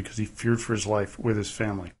England because he feared for his life with his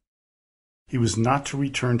family. He was not to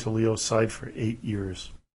return to Leo's side for 8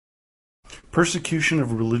 years. Persecution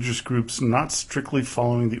of religious groups not strictly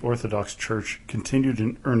following the Orthodox Church continued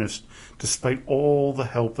in earnest despite all the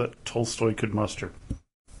help that Tolstoy could muster.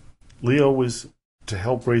 Leo was to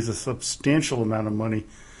help raise a substantial amount of money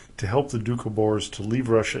to help the Doukhobors to leave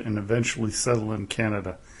Russia and eventually settle in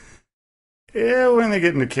Canada. When they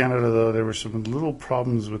get into Canada, though, there were some little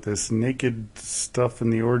problems with this naked stuff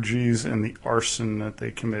and the orgies and the arson that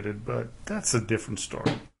they committed, but that's a different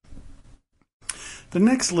story. The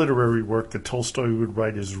next literary work that Tolstoy would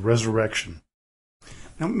write is Resurrection.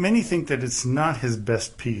 Now, many think that it's not his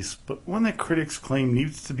best piece, but one that critics claim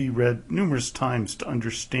needs to be read numerous times to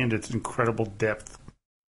understand its incredible depth.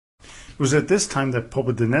 It was at this time that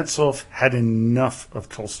Pobedonostsev had enough of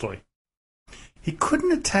Tolstoy. He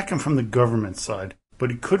couldn't attack him from the government side, but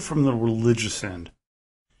he could from the religious end.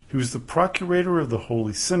 He was the procurator of the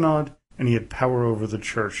Holy Synod, and he had power over the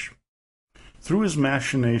church. Through his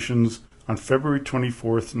machinations, on February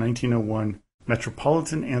 24, 1901,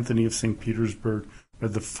 Metropolitan Anthony of St. Petersburg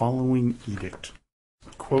read the following edict.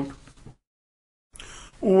 Quote,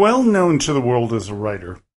 well known to the world as a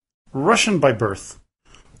writer, Russian by birth,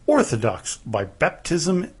 orthodox by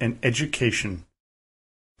baptism and education.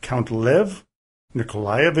 Count Lev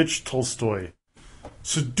Nikolaevich Tolstoy,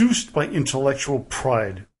 seduced by intellectual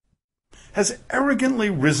pride, has arrogantly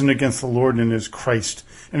risen against the Lord and his Christ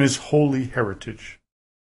and his holy heritage,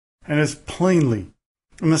 and has plainly,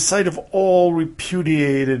 in the sight of all,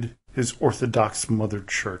 repudiated his Orthodox Mother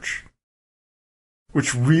Church,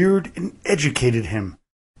 which reared and educated him,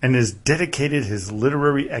 and has dedicated his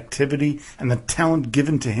literary activity and the talent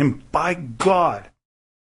given to him by God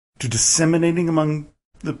to disseminating among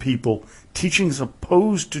the people teachings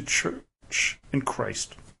opposed to church and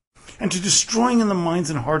Christ, and to destroying in the minds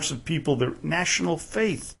and hearts of people their national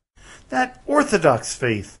faith, that Orthodox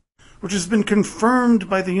faith, which has been confirmed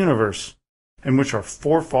by the universe, in which our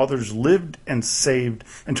forefathers lived and saved,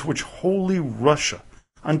 and to which Holy Russia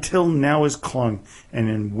until now has clung, and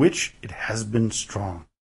in which it has been strong.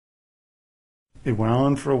 It went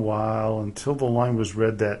on for a while until the line was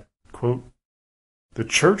read that, quote, the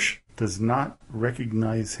Church does not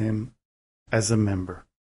recognize him as a member.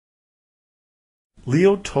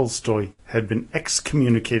 Leo Tolstoy had been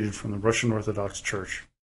excommunicated from the Russian Orthodox Church.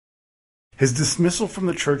 His dismissal from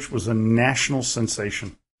the Church was a national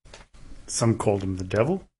sensation. Some called him the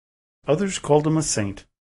devil, others called him a saint.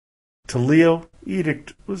 To Leo, the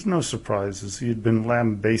edict was no surprise, as he had been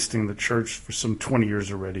lambasting the Church for some 20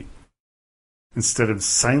 years already. Instead of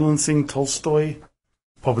silencing Tolstoy,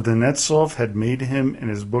 Popodanetsov had made him, in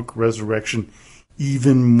his book Resurrection,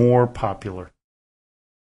 even more popular.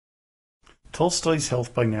 Tolstoy's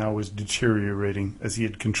health by now was deteriorating, as he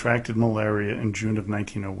had contracted malaria in June of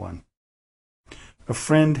 1901. A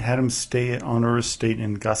friend had him stay on her estate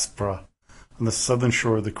in Gaspra, on the southern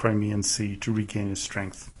shore of the Crimean Sea, to regain his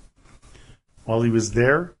strength. While he was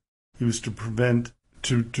there, he was to befriend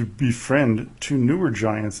two newer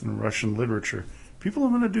giants in Russian literature, people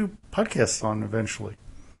I'm going to do podcasts on eventually: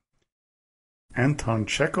 Anton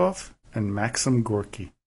Chekhov and Maxim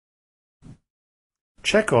Gorky.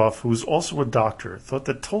 Chekhov, who was also a doctor, thought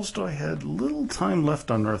that Tolstoy had little time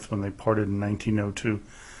left on Earth when they parted in 1902,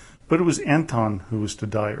 but it was Anton who was to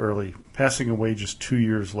die early, passing away just 2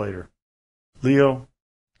 years later. Leo,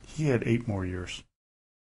 he had 8 more years.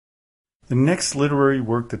 The next literary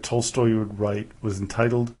work that Tolstoy would write was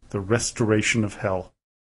entitled The Restoration of Hell.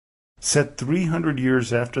 Set 300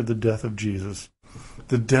 years after the death of Jesus,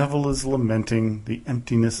 the devil is lamenting the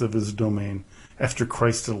emptiness of his domain after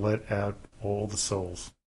Christ had let out all the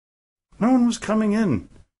souls. No one was coming in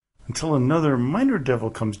until another minor devil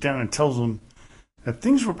comes down and tells him that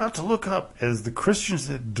things were about to look up, as the Christians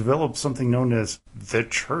had developed something known as the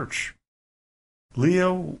Church.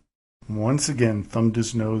 Leo once again thumbed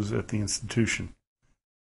his nose at the institution,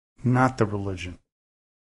 not the religion.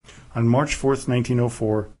 On March 4th,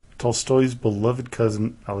 1904, Tolstoy's beloved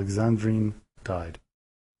cousin Alexandrine died.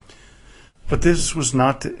 But this was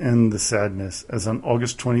not to end the sadness, as on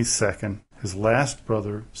August 22nd, his last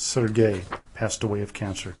brother, Sergei, passed away of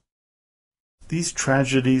cancer. These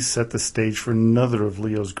tragedies set the stage for another of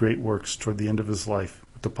Leo's great works toward the end of his life,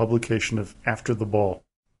 with the publication of After the Ball.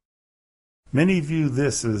 Many view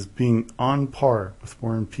this as being on par with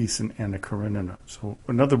War and Peace and Anna Karenina, so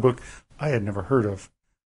another book I had never heard of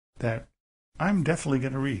that I'm definitely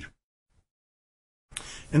going to read.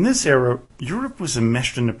 In this era, Europe was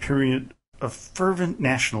enmeshed in a period of fervent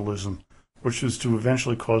nationalism, which was to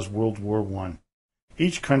eventually cause World War I.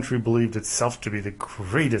 Each country believed itself to be the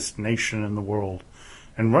greatest nation in the world,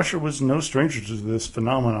 and Russia was no stranger to this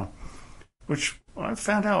phenomenon, which I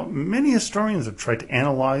found out many historians have tried to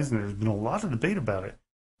analyze, and there's been a lot of debate about it,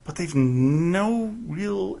 but they've no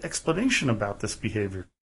real explanation about this behavior.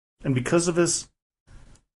 And because of this,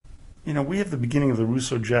 we have the beginning of the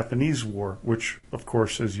Russo-Japanese War, which, of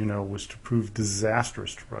course, as you know, was to prove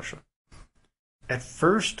disastrous to Russia. At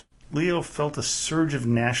first, Leo felt a surge of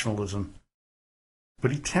nationalism,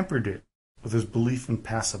 but he tempered it with his belief in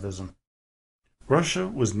pacifism. Russia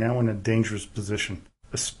was now in a dangerous position,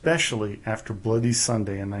 especially after Bloody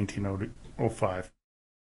Sunday in 1905.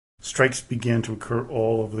 Strikes began to occur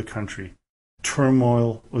all over the country.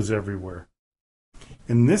 Turmoil was everywhere.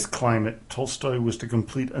 In this climate, Tolstoy was to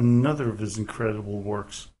complete another of his incredible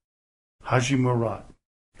works, Haji Murat,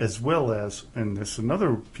 as well as, and this is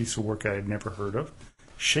another piece of work I had never heard of,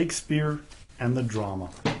 Shakespeare and the Drama.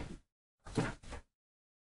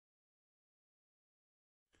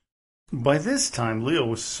 By this time, Leo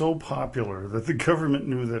was so popular that the government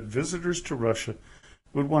knew that visitors to Russia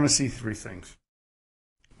would want to see 3 things: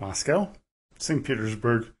 Moscow, St.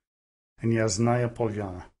 Petersburg, and Yasnaya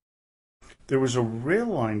Polyana. There was a rail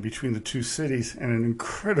line between the 2 cities and an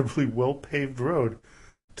incredibly well-paved road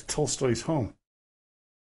to Tolstoy's home.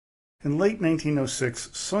 In late 1906,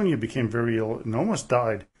 Sonia became very ill and almost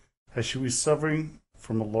died as she was suffering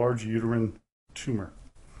from a large uterine tumor.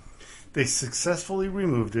 They successfully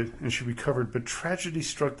removed it and she recovered, but tragedy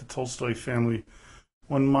struck the Tolstoy family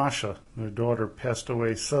when Masha, their daughter, passed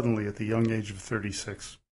away suddenly at the young age of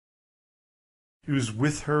 36. He was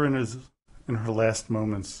with her in her last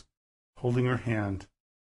moments, holding her hand,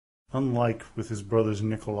 unlike with his brothers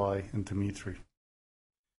Nikolai and Dmitri.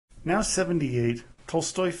 Now 78,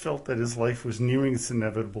 Tolstoy felt that his life was nearing its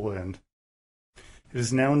inevitable end. It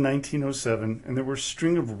is now 1907, and there were a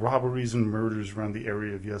string of robberies and murders around the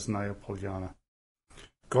area of Yasnaya Polyana.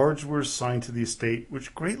 Guards were assigned to the estate,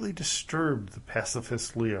 which greatly disturbed the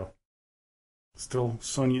pacifist Leo. Still,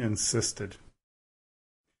 Sonia insisted.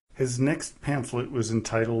 His next pamphlet was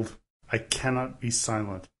entitled, "I Cannot Be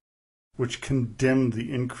Silent," which condemned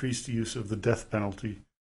the increased use of the death penalty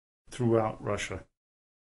throughout Russia.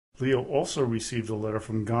 Leo also received a letter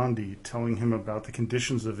from Gandhi telling him about the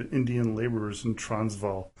conditions of Indian laborers in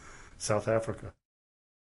Transvaal, South Africa.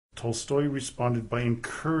 Tolstoy responded by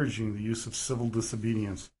encouraging the use of civil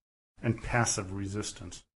disobedience and passive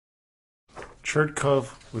resistance.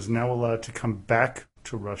 Chertkov was now allowed to come back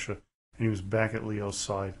to Russia, and he was back at Leo's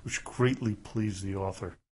side, which greatly pleased the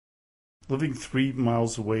author. Living 3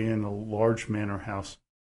 miles away in a large manor house,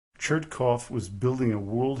 Chertkov was building a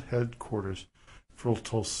world headquarters for a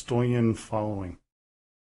Tolstoyan following.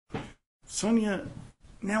 Sonia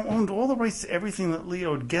now owned all the rights to everything that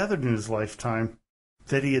Leo had gathered in his lifetime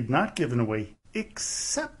that he had not given away,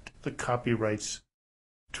 except the copyrights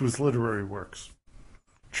to his literary works.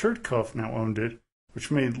 Chertkov now owned it,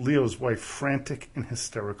 which made Leo's wife frantic and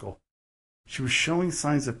hysterical. She was showing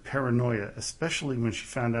signs of paranoia, especially when she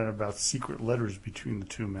found out about secret letters between the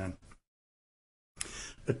two men.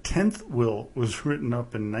 A 10th will was written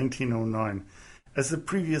up in 1909, as the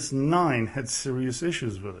previous 9 had serious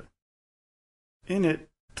issues with it. In it,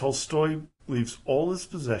 Tolstoy leaves all his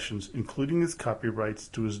possessions, including his copyrights,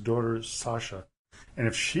 to his daughter Sasha, and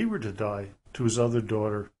if she were to die, to his other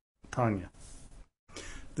daughter, Tanya.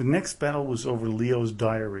 The next battle was over Leo's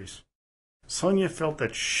diaries. Sonia felt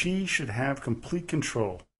that she should have complete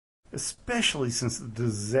control, especially since the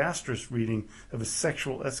disastrous reading of his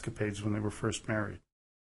sexual escapades when they were first married.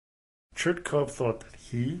 Chertkov thought that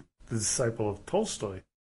he, the disciple of Tolstoy,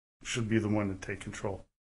 should be the one to take control.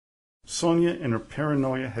 Sonia, in her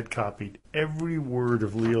paranoia, had copied every word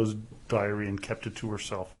of Leo's diary and kept it to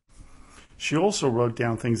herself. She also wrote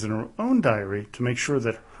down things in her own diary to make sure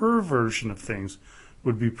that her version of things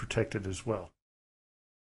would be protected as well.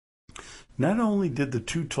 Not only did the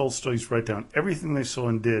two Tolstoys write down everything they saw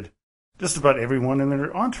and did, just about everyone in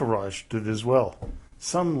their entourage did as well.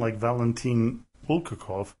 Some, like Valentin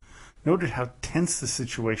Bulgakov, noted how tense the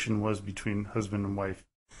situation was between husband and wife.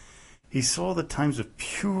 He saw the times of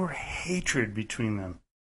pure hatred between them.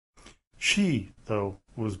 She, though,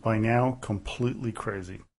 was by now completely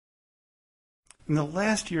crazy. In the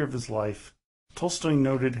last year of his life, Tolstoy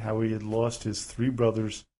noted how he had lost his 3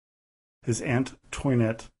 brothers, his aunt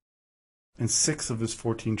Toinette, and 6 of his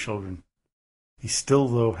 14 children. He still,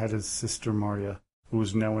 though, had his sister Maria, who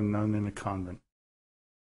was now a nun in a convent.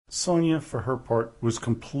 Sonia, for her part, was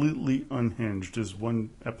completely unhinged, as one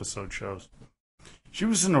episode shows. She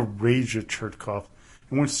was in a rage at Chertkov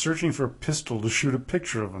and went searching for a pistol to shoot a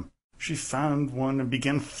picture of him. She found one and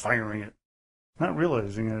began firing it, not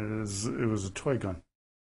realizing it was a toy gun.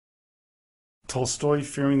 Tolstoy,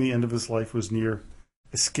 fearing the end of his life was near,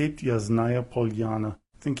 escaped Yasnaya Polyana,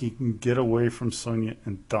 thinking he can get away from Sonia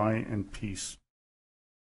and die in peace.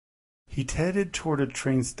 He headed toward a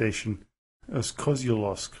train station as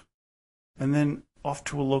Kozyolovsk, and then off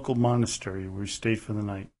to a local monastery where he stayed for the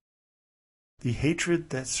night. The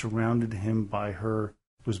hatred that surrounded him by her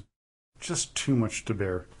was just too much to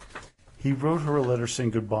bear. He wrote her a letter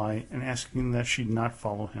saying goodbye and asking that she not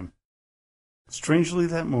follow him. Strangely,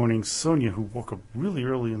 that morning, Sonia, who woke up really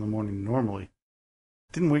early in the morning normally,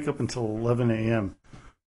 didn't wake up until 11 a.m.,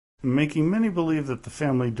 making many believe that the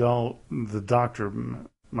family doll, the doctor,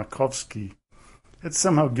 Makovsky, had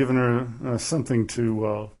somehow given her something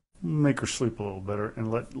to make her sleep a little better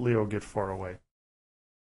and let Leo get far away.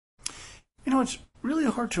 You know, it's really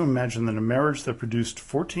hard to imagine that a marriage that produced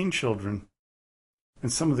 14 children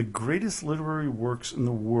and some of the greatest literary works in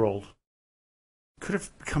the world could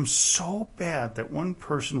have become so bad that one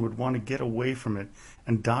person would want to get away from it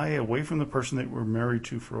and die away from the person they were married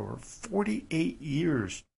to for over 48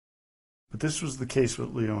 years. But this was the case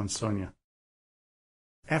with Leo and Sonia.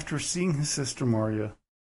 After seeing his sister Maria,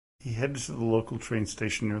 he headed to the local train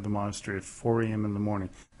station near the monastery at 4 a.m. in the morning.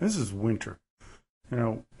 This is winter. You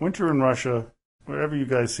know, winter in Russia, wherever you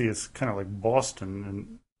guys see, it's kind of like Boston,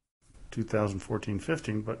 and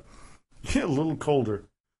 2014-15, but yeah, a little colder.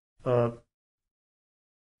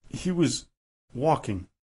 He was walking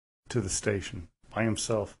to the station by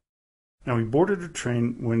himself. Now, he boarded a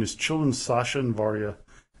train when his children Sasha and Varya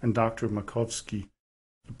and Dr. Makovsky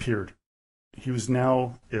appeared. He was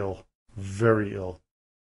now ill, very ill,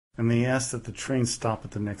 and they asked that the train stop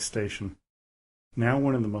at the next station. Now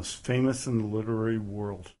one of the most famous in the literary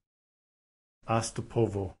world,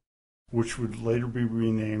 Ostapovo, which would later be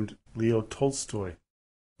renamed Leo Tolstoy.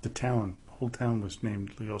 The whole town was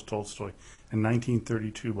named Leo Tolstoy in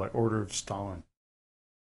 1932 by order of Stalin.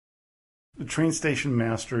 The train station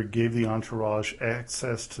master gave the entourage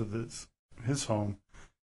access to his home,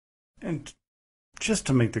 and just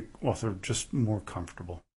to make the author just more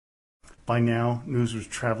comfortable. By now, news was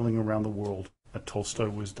traveling around the world that Tolstoy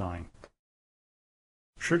was dying.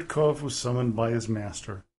 Shirtkov was summoned by his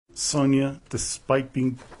master. Sonia, despite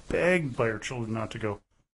being begged by her children not to go,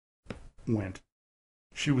 went.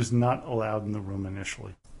 She was not allowed in the room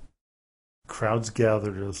initially. Crowds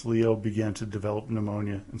gathered as Leo began to develop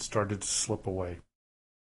pneumonia and started to slip away.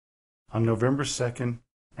 On November 2nd,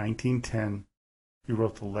 1910, he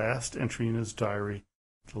wrote the last entry in his diary,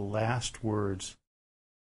 the last words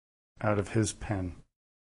out of his pen.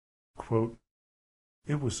 Quote,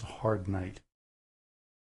 "It was a hard night.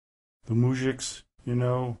 The moujiks, they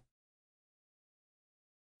know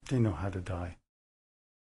how to die."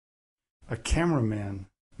 A cameraman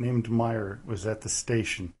named Meyer was at the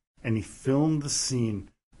station, and he filmed the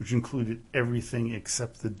scene, which included everything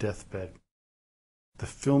except the deathbed. The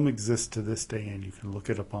film exists to this day, and you can look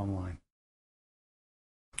it up online.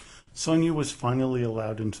 Sonia was finally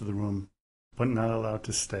allowed into the room, but not allowed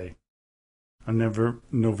to stay. On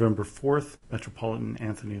November 4th, Metropolitan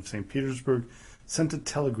Anthony of St. Petersburg sent a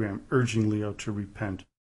telegram urging Leo to repent,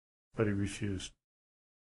 but he refused.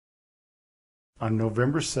 On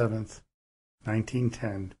November 7th,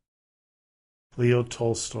 1910, Leo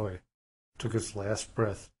Tolstoy took his last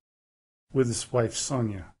breath with his wife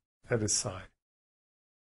Sonia at his side.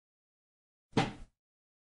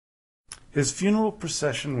 His funeral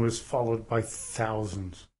procession was followed by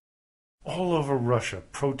thousands. All over Russia,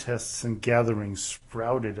 protests and gatherings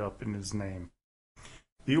sprouted up in his name.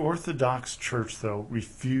 The Orthodox Church, though,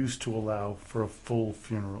 refused to allow for a full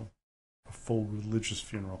funeral, a full religious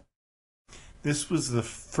funeral. This was the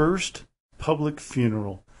first public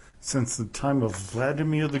funeral since the time of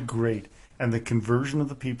Vladimir the Great and the conversion of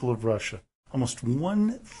the people of Russia, almost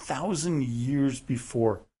 1,000 years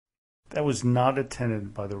before, that was not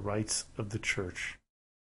attended by the rites of the Church.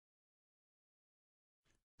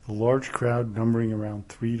 The large crowd, numbering around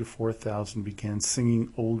 3,000 to 4,000, began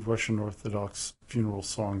singing old Russian Orthodox funeral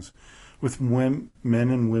songs, with men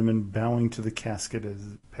and women bowing to the casket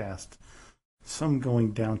as it passed, some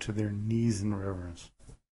going down to their knees in reverence.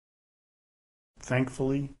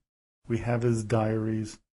 Thankfully, we have his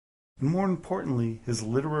diaries, and more importantly, his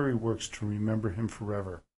literary works to remember him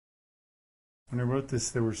forever. When I wrote this,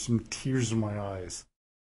 there were some tears in my eyes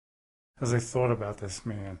as I thought about this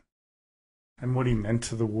man and what he meant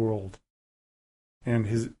to the world and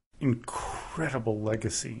his incredible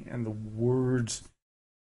legacy and the words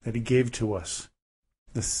that he gave to us,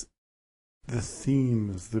 the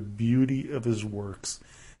themes, the beauty of his works.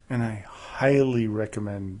 And I highly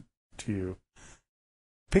recommend to you,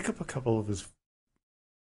 pick up a couple of his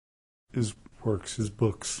works, his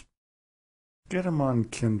books. Get them on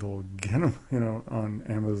Kindle, get them, on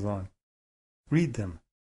Amazon. Read them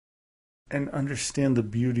and understand the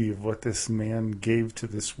beauty of what this man gave to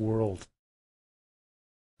this world.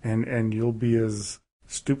 And you'll be as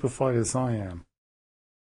stupefied as I am.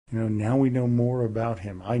 Now we know more about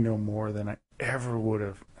him. I know more than I ever would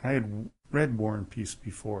have. I had read War and Peace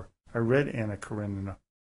before. I read Anna Karenina.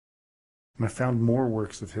 And I found more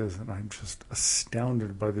works of his, and I'm just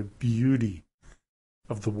astounded by the beauty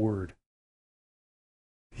of the word.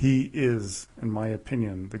 He is, in my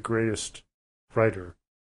opinion, the greatest writer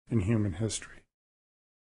in human history.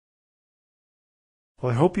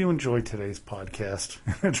 Well, I hope you enjoyed today's podcast.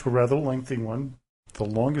 It's a rather lengthy one, the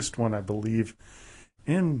longest one, I believe,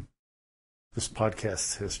 in this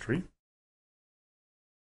podcast's history.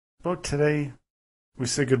 But today, we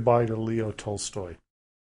say goodbye to Leo Tolstoy.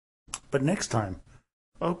 But next time,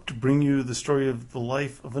 I hope to bring you the story of the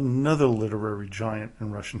life of another literary giant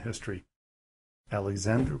in Russian history,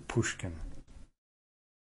 Alexander Pushkin.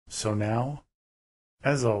 So now,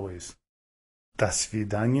 as always, до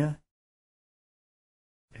свидания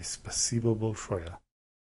и спасибо большое.